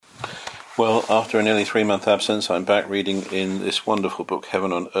Well, after a nearly 3-month absence, I'm back reading in this wonderful book,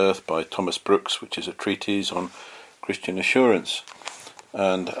 Heaven on Earth, by Thomas Brooks, which is a treatise on Christian assurance.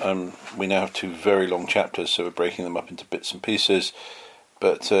 And we now have 2 very long chapters, so we're breaking them up into bits and pieces.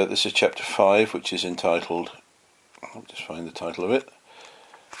 But this is chapter 5, which is entitled... I'll just find the title of it.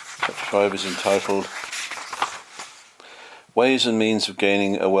 Chapter 5 is entitled Ways and Means of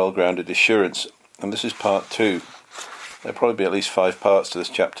Gaining a Well-Grounded Assurance. And this is part 2. There'll probably be at least 5 parts to this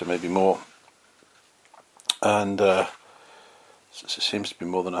chapter, maybe more. And it seems to be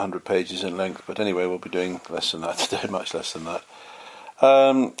more than 100 pages in length, but anyway, we'll be doing less than that today, much less than that.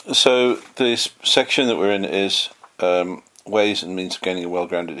 So this section that we're in is Ways and Means of Gaining a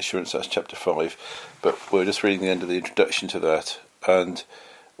Well-Grounded Assurance. That's chapter 5, but we're just reading the end of the introduction to that, and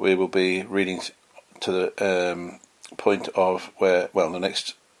we will be reading to the point of where, well, the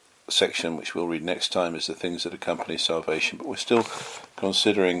next section, which we'll read next time, is the things that accompany salvation, but we're still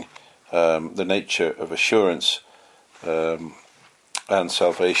considering the nature of assurance and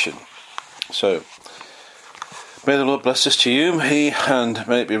salvation. So, may the Lord bless this to you, and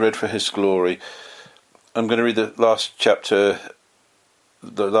may it be read for His glory. I'm going to read the last chapter,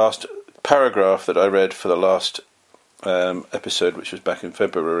 the last paragraph that I read for the last episode, which was back in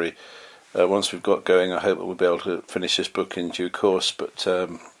February. Once we've got going, I hope that we'll be able to finish this book in due course, but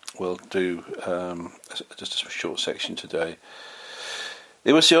we'll do just a short section today.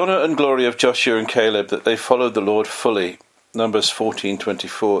 It was the honour and glory of Joshua and Caleb that they followed the Lord fully. Numbers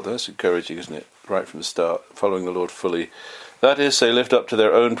 14:24. That's encouraging, isn't it? Right from the start, following the Lord fully. That is, they lived up to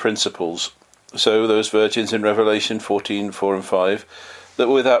their own principles. So those virgins in Revelation 14:4 and 5 that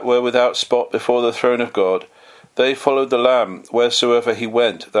were without spot before the throne of God, they followed the Lamb wheresoever he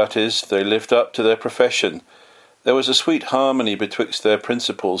went. That is, they lived up to their profession. There was a sweet harmony betwixt their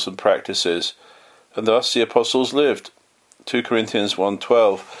principles and practices, and thus the apostles lived. 2 Corinthians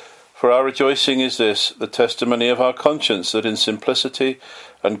 1:12. For our rejoicing is this, the testimony of our conscience, that in simplicity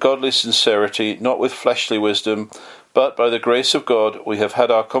and godly sincerity, not with fleshly wisdom, but by the grace of God, we have had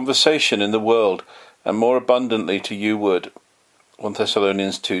our conversation in the world, and more abundantly to you would. 1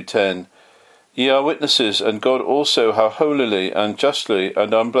 Thessalonians 2:10. Ye are witnesses, and God also, how holily and justly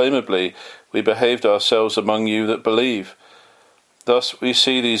and unblameably we behaved ourselves among you that believe. Thus we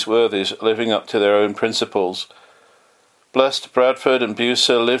see these worthies living up to their own principles. Blessed Bradford and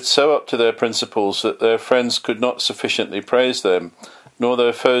Bucer lived so up to their principles that their friends could not sufficiently praise them, nor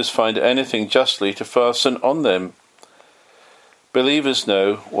their foes find anything justly to fasten on them. Believers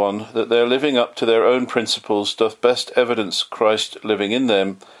know, 1, that their living up to their own principles doth best evidence Christ living in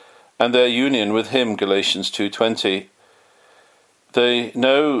them, and their union with him, Galatians 2:20. They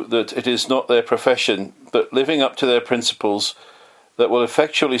know that it is not their profession, but living up to their principles, that will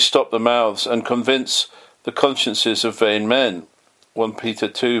effectually stop the mouths and convince the consciences of vain men. 1 Peter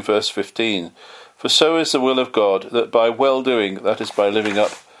 2 verse 15. For so is the will of God, that by well-doing, that is by living up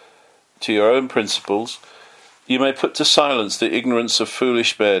to your own principles, you may put to silence the ignorance of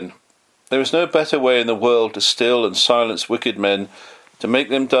foolish men. There is no better way in the world to still and silence wicked men, to make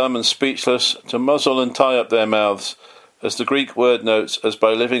them dumb and speechless, to muzzle and tie up their mouths, as the Greek word notes, as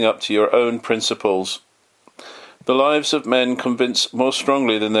by living up to your own principles. The lives of men convince more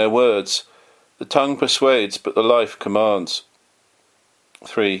strongly than their words. The tongue persuades, but the life commands.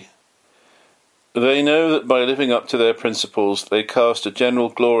 3. They know that by living up to their principles, they cast a general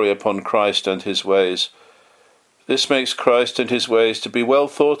glory upon Christ and his ways. This makes Christ and his ways to be well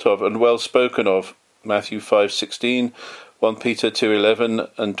thought of and well spoken of. Matthew 5:16, 1 Peter 2:11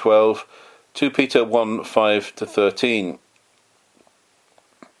 and 12, 2 Peter 1:5-13.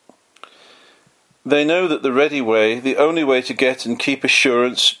 They know that the ready way, the only way to get and keep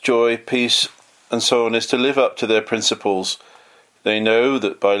assurance, joy, peace, and so on, is to live up to their principles. They know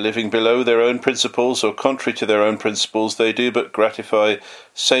that by living below their own principles or contrary to their own principles, they do but gratify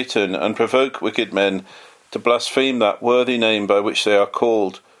Satan and provoke wicked men to blaspheme that worthy name by which they are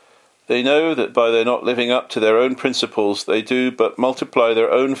called. They know that by their not living up to their own principles, they do but multiply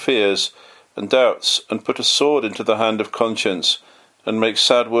their own fears and doubts, and put a sword into the hand of conscience, and make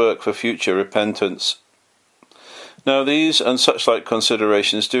sad work for future repentance. Now these and such like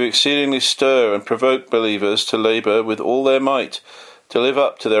considerations do exceedingly stir and provoke believers to labour with all their might, to live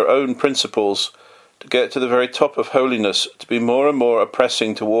up to their own principles, to get to the very top of holiness, to be more and more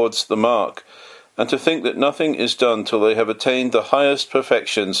oppressing towards the mark, and to think that nothing is done till they have attained the highest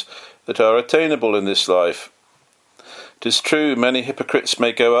perfections that are attainable in this life. 'Tis true, many hypocrites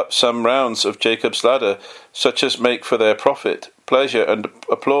may go up some rounds of Jacob's ladder, such as make for their profit, pleasure, and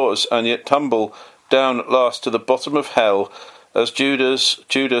applause, and yet tumble down at last to the bottom of hell, as Judas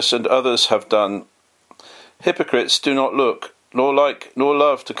and others have done. Hypocrites do not look, nor like nor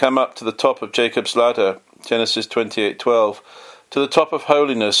love to come up to the top of Jacob's ladder, Genesis 28:12, to the top of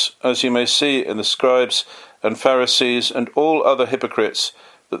holiness, as you may see in the scribes and Pharisees and all other hypocrites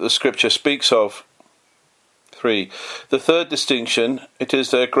that the Scripture speaks of. 3. The third distinction, it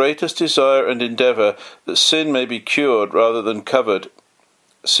is their greatest desire and endeavour that sin may be cured rather than covered.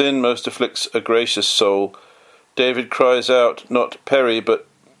 Sin most afflicts a gracious soul. David cries out, not peri, but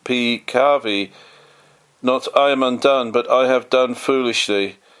pikavi, not I am undone, but I have done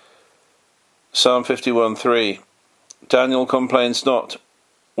foolishly. Psalm 51:3. Daniel complains not,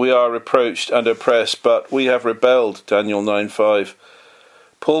 we are reproached and oppressed, but we have rebelled, Daniel 9:5.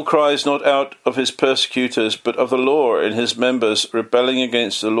 Paul cries not out of his persecutors, but of the law in his members, rebelling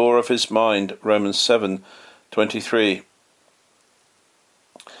against the law of his mind, Romans 7:23.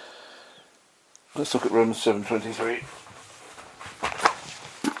 Let's look at Romans 7:23.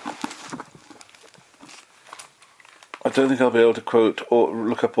 I don't think I'll be able to quote or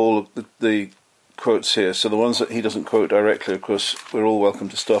look up all of the quotes here, so the ones that he doesn't quote directly, of course, we're all welcome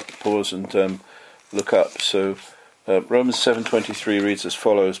to stop, pause and look up. So Romans 7:23 reads as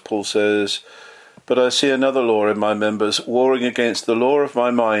follows. Paul says, "But I see another law in my members, warring against the law of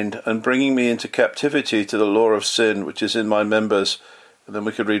my mind, and bringing me into captivity to the law of sin, which is in my members." And then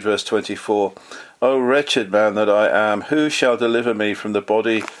we could read verse 24. "O wretched man that I am, who shall deliver me from the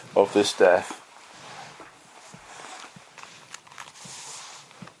body of this death?"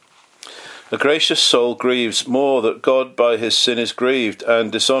 A gracious soul grieves more that God by his sin is grieved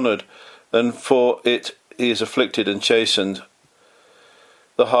and dishonoured, than for it he is afflicted and chastened.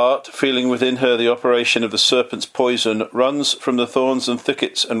 The heart, feeling within her the operation of the serpent's poison, runs from the thorns and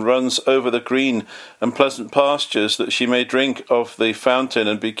thickets, and runs over the green and pleasant pastures, that she may drink of the fountain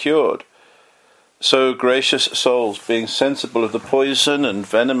and be cured. So gracious souls, being sensible of the poison and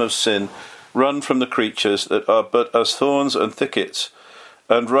venom of sin, run from the creatures that are but as thorns and thickets,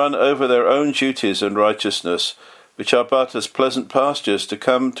 and run over their own duties and righteousness, which are but as pleasant pastures, to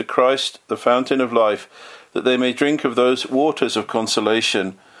come to Christ, the fountain of life, that they may drink of those waters of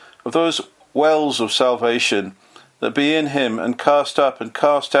consolation, of those wells of salvation, that be in him, and cast up and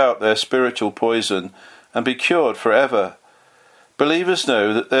cast out their spiritual poison, and be cured for ever. Believers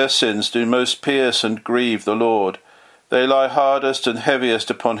know that their sins do most pierce and grieve the Lord. They lie hardest and heaviest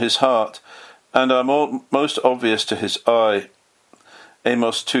upon his heart, and are most obvious to his eye.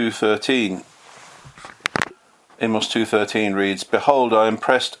 Amos 2:13. Amos 2:13 reads, "Behold, I am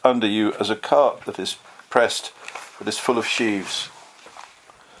pressed under you as a cart that is pressed, that is full of sheaves."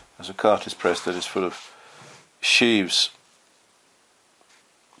 As a cart is pressed that is full of sheaves.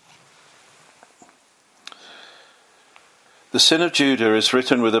 The sin of Judah is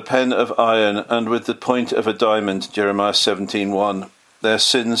written with a pen of iron and with the point of a diamond, Jeremiah 17:1. Their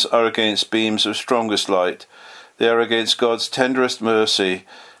sins are against beams of strongest light. They are against God's tenderest mercy.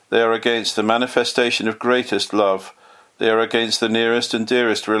 They are against the manifestation of greatest love. They are against the nearest and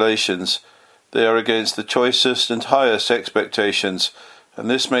dearest relations. They are against the choicest and highest expectations. And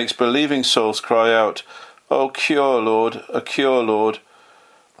this makes believing souls cry out, "O cure, Lord, a cure, Lord.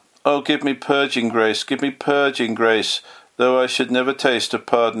 Oh, give me purging grace, give me purging grace. Though I should never taste of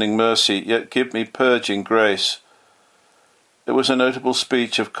pardoning mercy, yet give me purging grace." It was a notable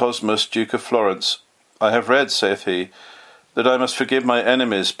speech of Cosmas, Duke of Florence. "I have read," saith he, "that I must forgive my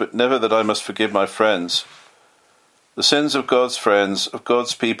enemies, but never that I must forgive my friends." The sins of God's friends, of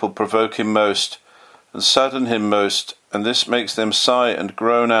God's people, provoke him most, and sadden him most, and this makes them sigh and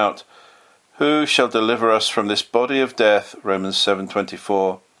groan out, "Who shall deliver us from this body of death?" Romans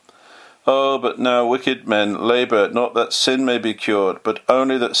 7:24. Oh, but now wicked men labour not that sin may be cured, but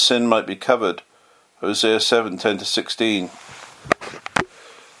only that sin might be covered. Hosea 7:10-16,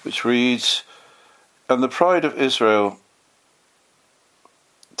 which reads, "And the pride of Israel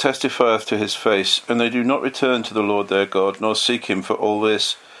testifieth to his face, and they do not return to the Lord their God, nor seek him for all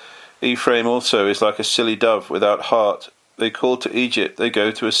this. Ephraim also is like a silly dove without heart. They call to Egypt, they go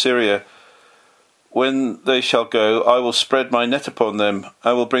to Assyria. When they shall go, I will spread my net upon them.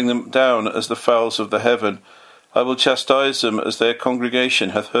 I will bring them down as the fowls of the heaven. I will chastise them as their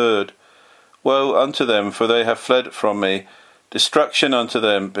congregation hath heard. Woe unto them, for they have fled from me. Destruction unto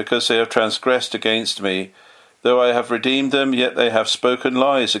them, because they have transgressed against me. Though I have redeemed them, yet they have spoken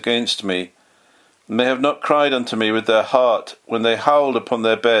lies against me. And they have not cried unto me with their heart. When they howled upon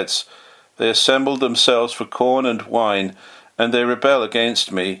their beds, they assembled themselves for corn and wine, and they rebel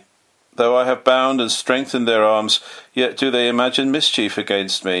against me. Though I have bound and strengthened their arms, yet do they imagine mischief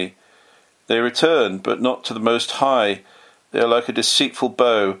against me. They return, but not to the Most High. They are like a deceitful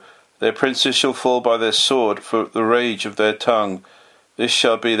bow. Their princes shall fall by their sword for the rage of their tongue. This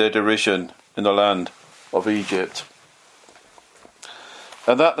shall be their derision in the land of Egypt."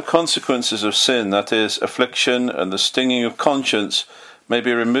 and that the consequences of sin, that is, affliction and the stinging of conscience, may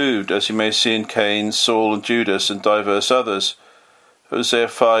be removed, as you may see in Cain, Saul and Judas and divers others. Hosea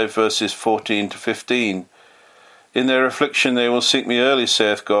 5 verses 14 to 15. In their affliction they will seek me early,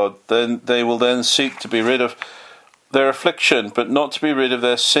 saith God. Then they will seek to be rid of their affliction, but not to be rid of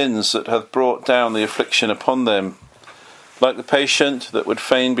their sins that hath brought down the affliction upon them. Like the patient that would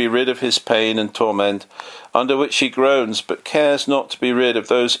fain be rid of his pain and torment, under which he groans, but cares not to be rid of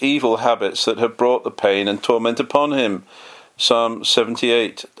those evil habits that have brought the pain and torment upon him. Psalm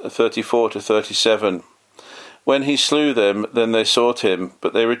 78, 34 to 37. When he slew them, then they sought him,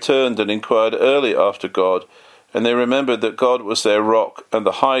 but they returned and inquired early after God, and they remembered that God was their rock, and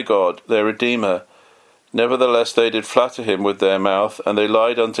the high God, their Redeemer. Nevertheless they did flatter him with their mouth, and they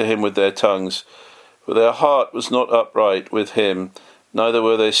lied unto him with their tongues. For their heart was not upright with him, neither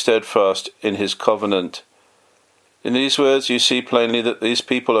were they steadfast in his covenant. In these words you see plainly that these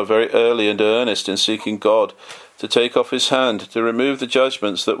people are very early and earnest in seeking God to take off his hand, to remove the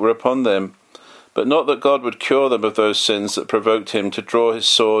judgments that were upon them, but not that God would cure them of those sins that provoked him to draw his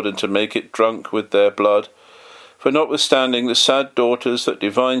sword and to make it drunk with their blood. For notwithstanding the sad daughters that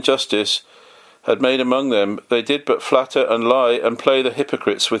divine justice had made among them, they did but flatter and lie and play the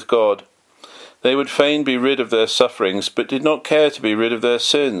hypocrites with God. They would fain be rid of their sufferings, but did not care to be rid of their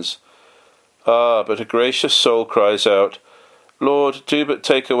sins. Ah, but a gracious soul cries out, Lord, do but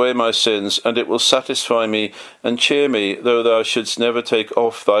take away my sins, and it will satisfy me and cheer me, though thou shouldst never take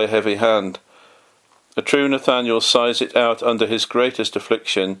off thy heavy hand. A true Nathanael sighs it out under his greatest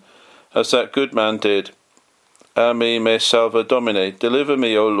affliction, as that good man did. A me salva Domine, deliver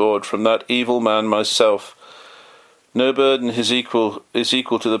me, O Lord, from that evil man myself. No burden is equal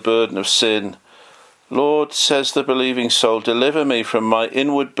to the burden of sin. Lord, says the believing soul, deliver me from my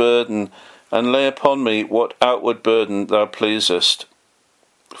inward burden, and lay upon me what outward burden thou pleasest.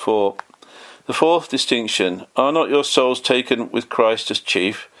 4. The fourth distinction, are not your souls taken with Christ as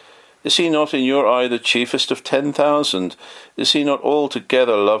chief? Is he not in your eye the chiefest of 10,000? Is he not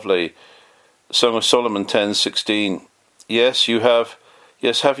altogether lovely? Song of Solomon 10:16. Yes,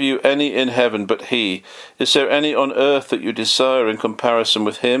 have you any in heaven but he? Is there any on earth that you desire in comparison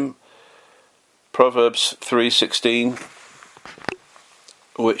with him? Proverbs 3:16,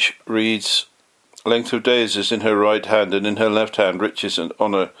 which reads, Length of days is in her right hand, and in her left hand riches and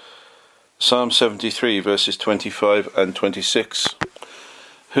honour. Psalm 73 verses 25 and 26.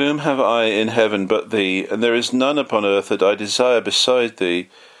 Whom have I in heaven but thee? And there is none upon earth that I desire beside thee.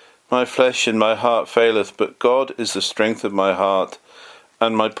 My flesh and my heart faileth, but God is the strength of my heart,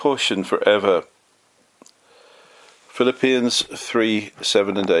 and my portion for ever. Philippians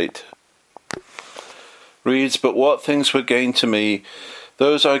 3:7 and 8 reads, But what things were gained to me,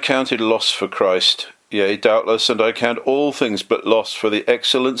 those I counted loss for Christ. Yea, doubtless, and I count all things but loss for the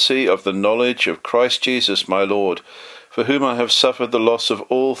excellency of the knowledge of Christ Jesus my Lord, for whom I have suffered the loss of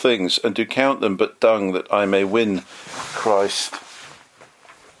all things, and do count them but dung, that I may win Christ.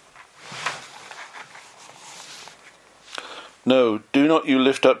 No, do not you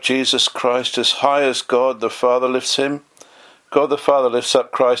lift up Jesus Christ as high as God the Father lifts him? God the Father lifts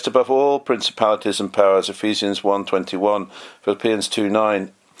up Christ above all principalities and powers, Ephesians 1:21, Philippians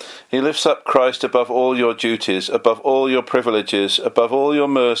 2:9. He lifts up Christ above all your duties, above all your privileges, above all your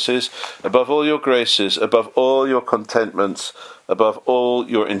mercies, above all your graces, above all your contentments, above all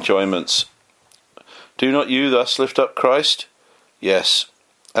your enjoyments. Do not you thus lift up Christ? Yes.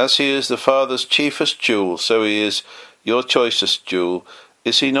 As he is the Father's chiefest jewel, so he is your choicest jewel.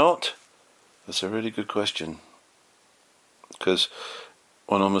 Is he not? That's a really good question. Because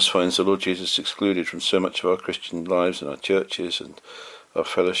one almost finds the Lord Jesus excluded from so much of our Christian lives and our churches and our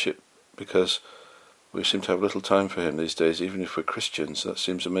fellowship, because we seem to have little time for him these days, even if we're Christians. That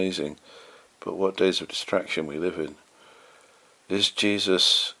seems amazing. But what days of distraction we live in. Is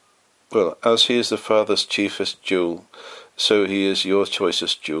Jesus, well, as he is the Father's chiefest jewel, so he is your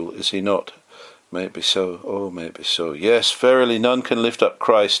choicest jewel, is he not? May it be so. Oh, may it be so. Yes, verily, none can lift up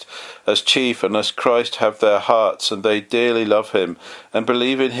Christ as chief unless Christ have their hearts, and they dearly love him, and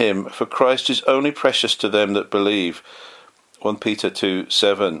believe in him, for Christ is only precious to them that believe. 1 Peter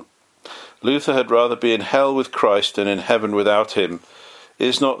 2:7. Luther had rather be in hell with Christ than in heaven without him.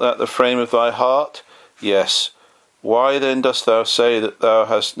 Is not that the frame of thy heart? Yes. Why then dost thou say that thou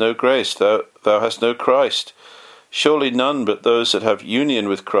hast no grace, thou hast no Christ? Surely none but those that have union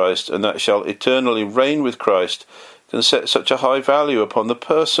with Christ, and that shall eternally reign with Christ, can set such a high value upon the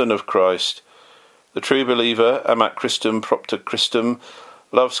person of Christ. The true believer, amat Christum propter Christum,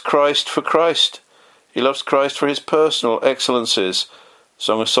 loves Christ for Christ. He loves Christ for his personal excellencies.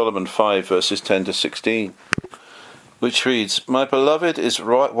 Song of Solomon 5 verses 10 to 16. which reads, My beloved is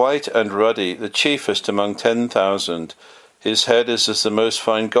white and ruddy, the chiefest among 10,000. His head is as the most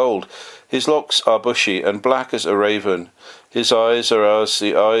fine gold. His locks are bushy and black as a raven. His eyes are as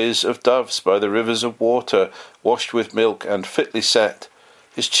the eyes of doves by the rivers of water, washed with milk and fitly set.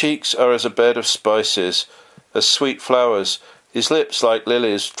 His cheeks are as a bed of spices, as sweet flowers. His lips like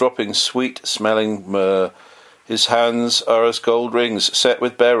lilies, dropping sweet-smelling myrrh. His hands are as gold rings set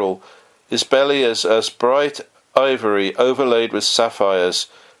with beryl. His belly is as bright ivory overlaid with sapphires.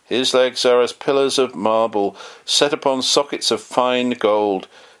 His legs are as pillars of marble, set upon sockets of fine gold.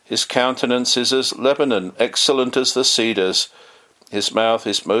 His countenance is as Lebanon, excellent as the cedars. His mouth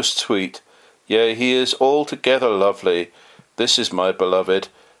is most sweet. Yea, he is altogether lovely. This is my beloved,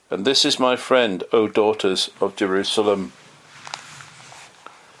 and this is my friend, O daughters of Jerusalem.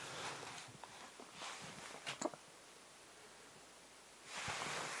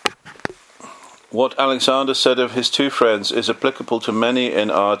 What Alexander said of his two friends is applicable to many in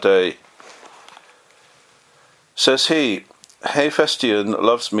our day. Says he, Hephaestion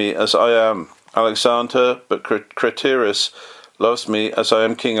loves me as I am, Alexander, but Craterus loves me as I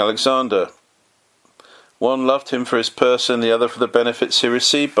am King Alexander. One loved him for his person, the other for the benefits he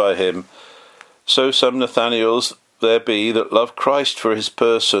received by him. So some Nathanaels there be that love Christ for his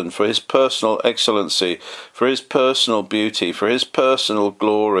person, for his personal excellency, for his personal beauty, for his personal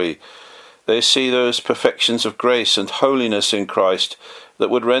glory. They see those perfections of grace and holiness in Christ that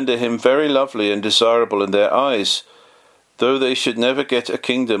would render him very lovely and desirable in their eyes, though they should never get a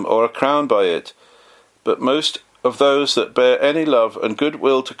kingdom or a crown by it. But most of those that bear any love and good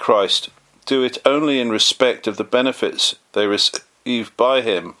will to Christ do it only in respect of the benefits they receive by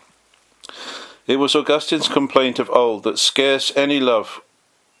him. It was Augustine's complaint of old that scarce any love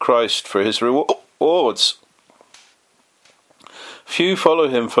Christ for his rewards. Few follow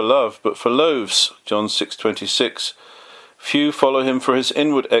him for love, but for loaves, John 6:26. Few follow him for his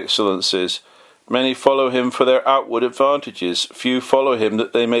inward excellencies. Many follow him for their outward advantages. Few follow him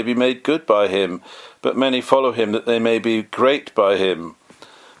that they may be made good by him, but many follow him that they may be great by him.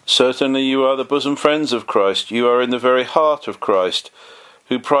 Certainly you are the bosom friends of Christ. You are in the very heart of Christ,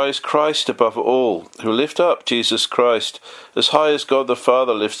 who prize Christ above all, who lift up Jesus Christ as high as God the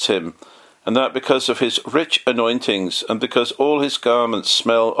Father lifts him, and that because of his rich anointings, and because all his garments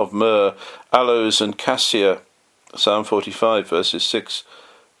smell of myrrh, aloes, and cassia. Psalm 45, verses 6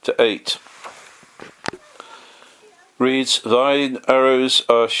 to 8. Reads, Thy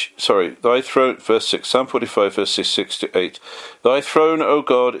throne, verse 6, Psalm 45, verses 6 to 8. Thy throne, O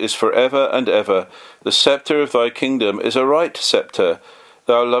God, is for ever and ever. The sceptre of thy kingdom is a right sceptre.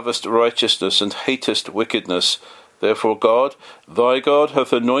 Thou lovest righteousness and hatest wickedness. Therefore God, thy God,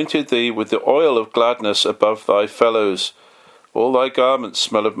 hath anointed thee with the oil of gladness above thy fellows. All thy garments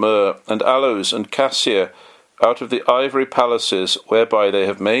smell of myrrh, and aloes, and cassia, out of the ivory palaces whereby they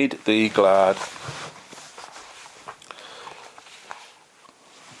have made thee glad.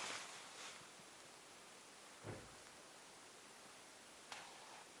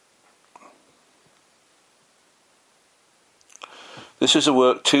 This is a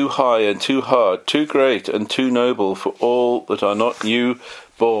work too high and too hard, too great and too noble for all that are not new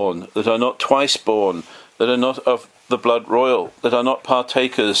born, that are not twice born, that are not of the blood royal, that are not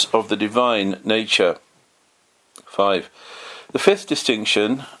partakers of the divine nature. 5. The fifth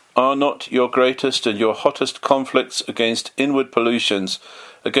distinction, are not your greatest and your hottest conflicts against inward pollutions,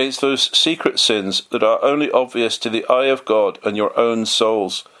 against those secret sins that are only obvious to the eye of God and your own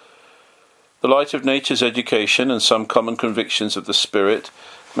souls. The light of nature's education and some common convictions of the Spirit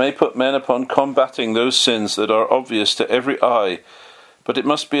may put men upon combating those sins that are obvious to every eye, but it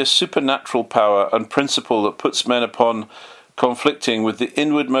must be a supernatural power and principle that puts men upon conflicting with the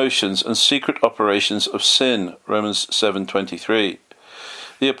inward motions and secret operations of sin, Romans 7:23.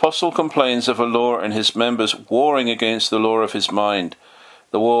 The Apostle complains of a law and his members warring against the law of his mind.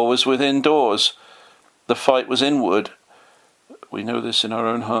 The war was within doors. The fight was inward. We know this in our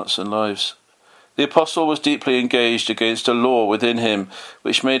own hearts and lives. The apostle was deeply engaged against a law within him,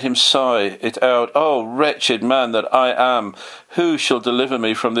 which made him sigh it out, "O wretched man that I am, who shall deliver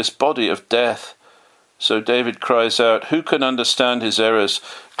me from this body of death?" So David cries out, "Who can understand his errors?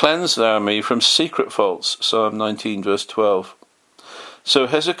 Cleanse thou me from secret faults." Psalm 19, verse 12. So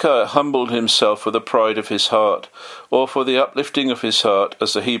Hezekiah humbled himself for the pride of his heart, or for the uplifting of his heart,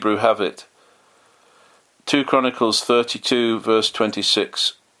 as the Hebrew have it. 2 Chronicles 32, verse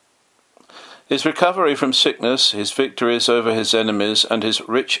 26. His recovery from sickness, his victories over his enemies, and his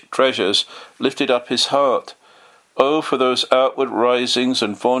rich treasures lifted up his heart. Oh, for those outward risings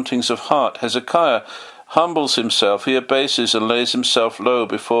and vauntings of heart! Hezekiah humbles himself, he abases and lays himself low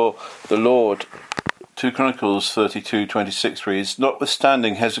before the Lord. 2 Chronicles 32:26 reads,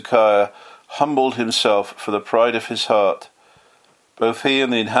 "Notwithstanding Hezekiah humbled himself for the pride of his heart, both he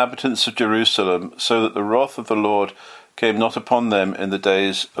and the inhabitants of Jerusalem, so that the wrath of the Lord came not upon them in the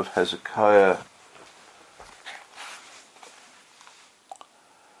days of Hezekiah."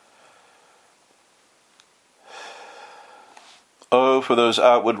 Oh, for those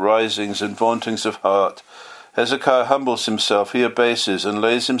outward risings and vauntings of heart! Hezekiah humbles himself, he abases, and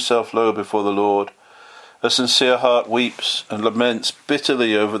lays himself low before the Lord. A sincere heart weeps and laments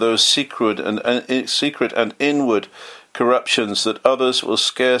bitterly over those secret and inward corruptions that others will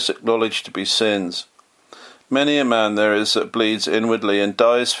scarce acknowledge to be sins. Many a man there is that bleeds inwardly and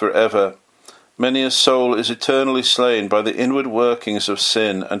dies for ever. Many a soul is eternally slain by the inward workings of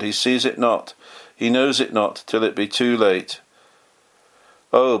sin, and he sees it not, he knows it not, till it be too late.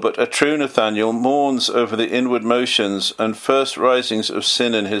 Oh, but a true Nathaniel mourns over the inward motions and first risings of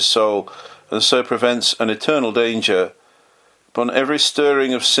sin in his soul, and so prevents an eternal danger. Upon every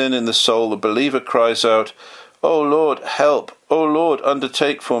stirring of sin in the soul, the believer cries out, "O Lord, help! O Lord,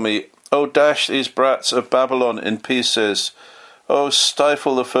 undertake for me! O dash these brats of Babylon in pieces! O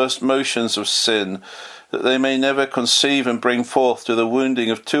stifle the first motions of sin, that they may never conceive and bring forth to the wounding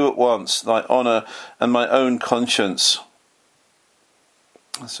of two at once, thy honour and my own conscience."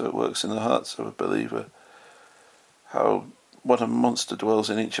 And so it works in the hearts of a believer. What a monster dwells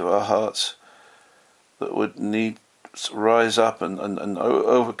in each of our hearts that would need to rise up and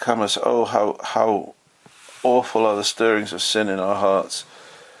overcome us. Oh, how awful are the stirrings of sin in our hearts.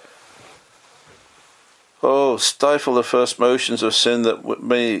 Oh, stifle the first motions of sin, that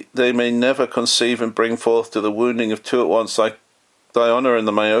they may never conceive and bring forth to the wounding of two at once, thy honour and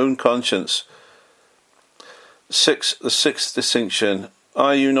my own conscience. The sixth distinction.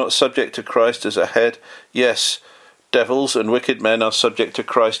 Are you not subject to Christ as a head? Yes, devils and wicked men are subject to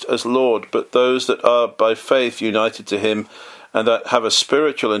Christ as Lord, but those that are by faith united to him and that have a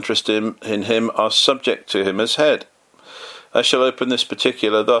spiritual interest in him are subject to him as head. I shall open this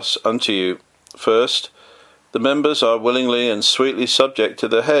particular thus unto you. First, the members are willingly and sweetly subject to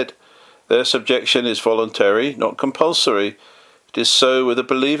the head. Their subjection is voluntary, not compulsory. It is so with a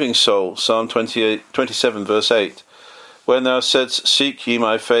believing soul. Psalm 27 verse 8. When thou saidst, "Seek ye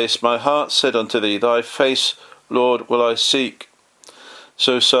my face," my heart said unto thee, "Thy face, Lord, will I seek."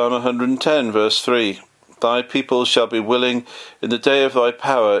 So Psalm 110 verse 3. Thy people shall be willing in the day of thy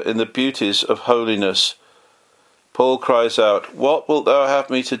power, in the beauties of holiness. Paul cries out, "What wilt thou have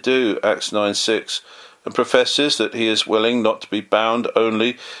me to do?" Acts 9:6, and professes that he is willing not to be bound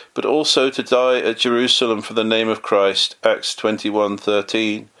only, but also to die at Jerusalem for the name of Christ. Acts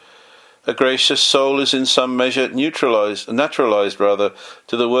 21:13. A gracious soul is in some measure naturalized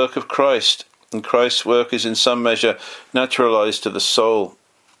to the work of Christ, and Christ's work is in some measure naturalized to the soul.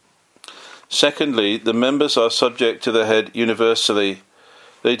 Secondly, the members are subject to the head universally.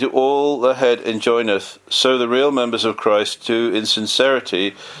 They do all the head enjoineth, so the real members of Christ do in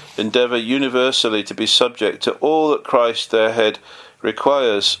sincerity endeavour universally to be subject to all that Christ their head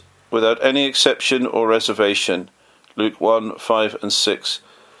requires, without any exception or reservation. Luke 1:5 and 6.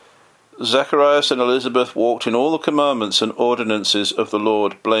 Zacharias and Elizabeth walked in all the commandments and ordinances of the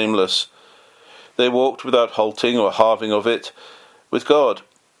Lord blameless. They walked without halting or halving of it with God.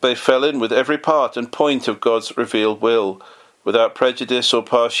 They fell in with every part and point of God's revealed will, without prejudice or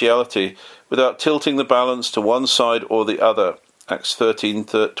partiality, without tilting the balance to one side or the other. Acts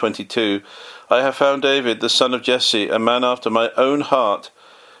 13:22. I have found David, the son of Jesse, a man after my own heart,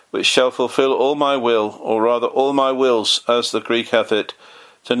 which shall fulfill all my will, or rather all my wills, as the Greek hath it,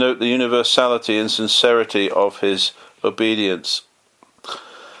 to note the universality and sincerity of his obedience.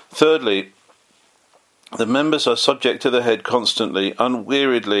 Thirdly, the members are subject to the head constantly,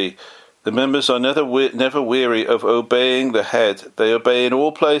 unweariedly. The members are never weary of obeying the head. They obey in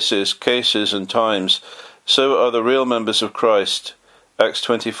all places, cases, and times. So are the real members of Christ. Acts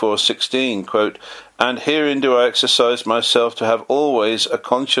 24:16, quote, "And herein do I exercise myself to have always a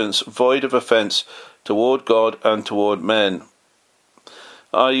conscience void of offence toward God and toward men."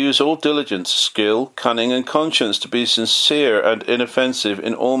 I use all diligence, skill, cunning, and conscience to be sincere and inoffensive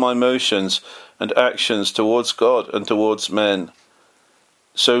in all my motions and actions towards God and towards men.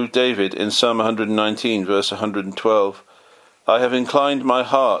 So David in Psalm 119 verse 112, I have inclined my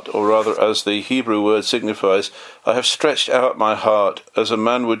heart, or rather, as the Hebrew word signifies, I have stretched out my heart, as a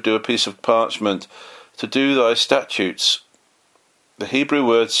man would do a piece of parchment, to do thy statutes. The Hebrew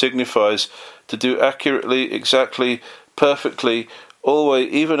word signifies to do accurately, exactly, perfectly,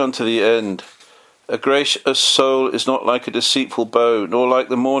 always, even unto the end. A gracious soul is not like a deceitful bow, nor like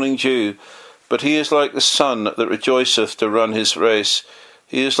the morning dew, but he is like the sun that rejoiceth to run his race.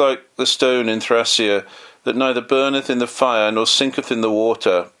 He is like the stone in Thrasea, that neither burneth in the fire nor sinketh in the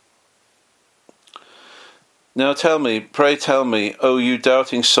water. Now pray tell me, O you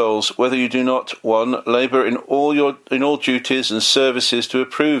doubting souls, whether you do not, 1, labour in all duties and services to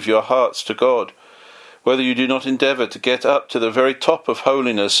approve your hearts to God, whether you do not endeavour to get up to the very top of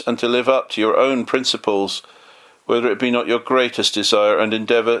holiness and to live up to your own principles, whether it be not your greatest desire and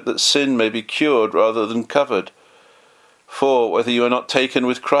endeavour that sin may be cured rather than covered. 4, whether you are not taken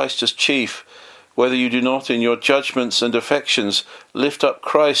with Christ as chief, whether you do not in your judgments and affections lift up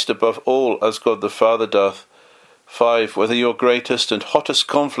Christ above all as God the Father doth. 5, whether your greatest and hottest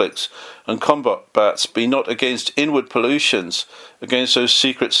conflicts and combats be not against inward pollutions, against those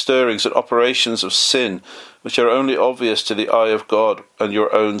secret stirrings and operations of sin, which are only obvious to the eye of God and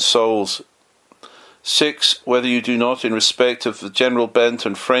your own souls. 6, whether you do not, in respect of the general bent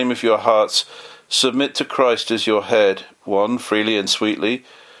and frame of your hearts, submit to Christ as your head, 1, freely and sweetly,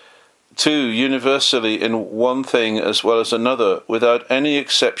 2, universally in one thing as well as another, without any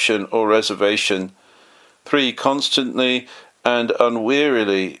exception or reservation, 3, constantly and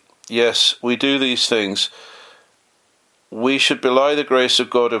unweariedly. Yes, we do these things. We should belie the grace of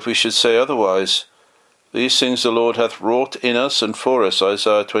God if we should say otherwise. These things the Lord hath wrought in us and for us,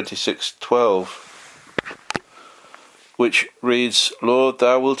 Isaiah 26:12, which reads, Lord,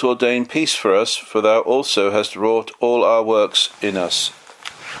 thou wilt ordain peace for us, for thou also hast wrought all our works in us.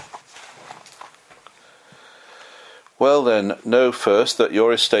 Well then, know first that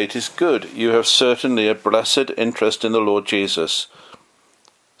your estate is good. You have certainly a blessed interest in the Lord Jesus.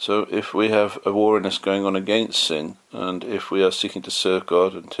 So if we have a war in us going on against sin, and if we are seeking to serve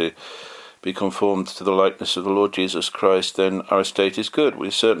God and to be conformed to the likeness of the Lord Jesus Christ, then our estate is good.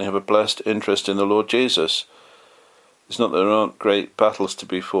 We certainly have a blessed interest in the Lord Jesus. It's not that there aren't great battles to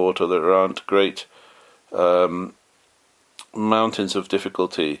be fought, or there aren't great mountains of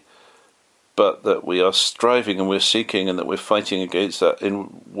difficulty, but that we are striving and we're seeking and that we're fighting against that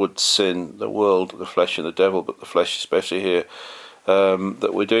inward sin, the world, the flesh and the devil, but the flesh especially here,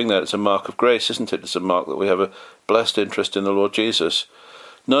 that we're doing that. It's a mark of grace, isn't it? It's a mark that we have a blessed interest in the Lord Jesus.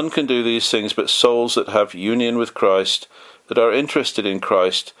 None can do these things but souls that have union with Christ, that are interested in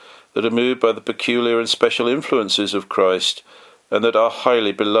Christ, that are moved by the peculiar and special influences of Christ, and that are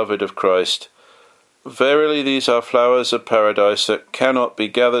highly beloved of Christ. Verily these are flowers of paradise that cannot be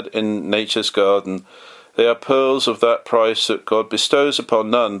gathered in nature's garden. They are pearls of that price that God bestows upon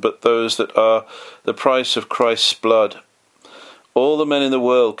none but those that are the price of Christ's blood. All the men in the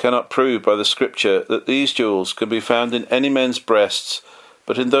world cannot prove by the Scripture that these jewels can be found in any men's breasts,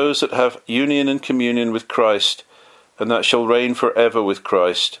 but in those that have union and communion with Christ, and that shall reign for ever with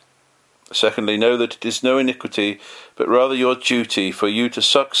Christ. Secondly, know that it is no iniquity, but rather your duty, for you to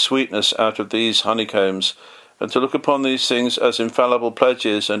suck sweetness out of these honeycombs, and to look upon these things as infallible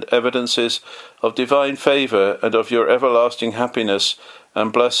pledges and evidences of divine favour and of your everlasting happiness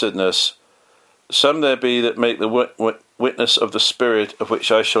and blessedness. Some there be that make the witness of the Spirit, of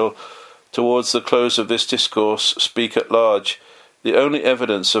which I shall, towards the close of this discourse, speak at large, the only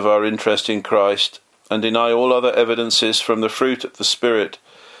evidence of our interest in Christ, and deny all other evidences from the fruit of the Spirit.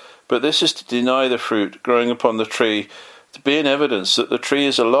 But this is to deny the fruit growing upon the tree, to be an evidence that the tree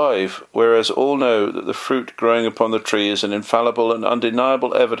is alive, whereas all know that the fruit growing upon the tree is an infallible and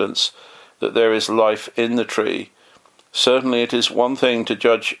undeniable evidence that there is life in the tree. Certainly it is one thing to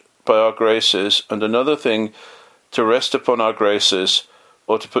judge by our graces, and another thing to rest upon our graces,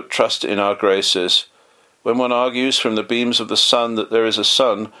 or to put trust in our graces. When one argues from the beams of the sun that there is a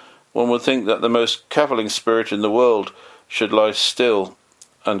sun, one would think that the most cavilling spirit in the world should lie still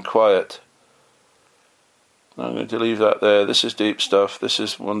and quiet. I'm going to leave that there. This is deep stuff. This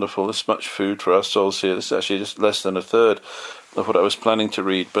is wonderful. This is much food for our souls here. This is actually just less than a third of what I was planning to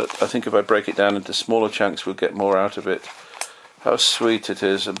read, but I think if I break it down into smaller chunks, we'll get more out of it. How sweet it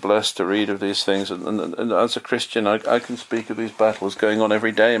is and blessed to read of these things. And as a Christian, I can speak of these battles going on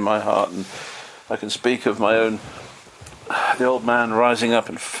every day in my heart, and I can speak of my own, the old man rising up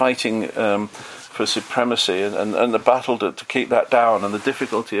and fighting for supremacy, and the battle to keep that down, and the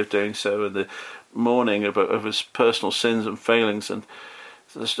difficulty of doing so, and the mourning of his personal sins and failings. And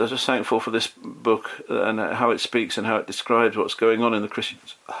I'm just thankful for this book and how it speaks and how it describes what's going on in the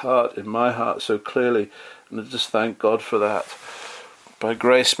Christian's heart, in my heart, so clearly. And I just thank God for that. By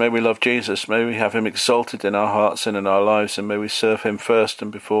grace may we love Jesus, may we have him exalted in our hearts and in our lives, and may we serve him first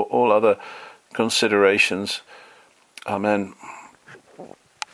and before all other considerations. Amen.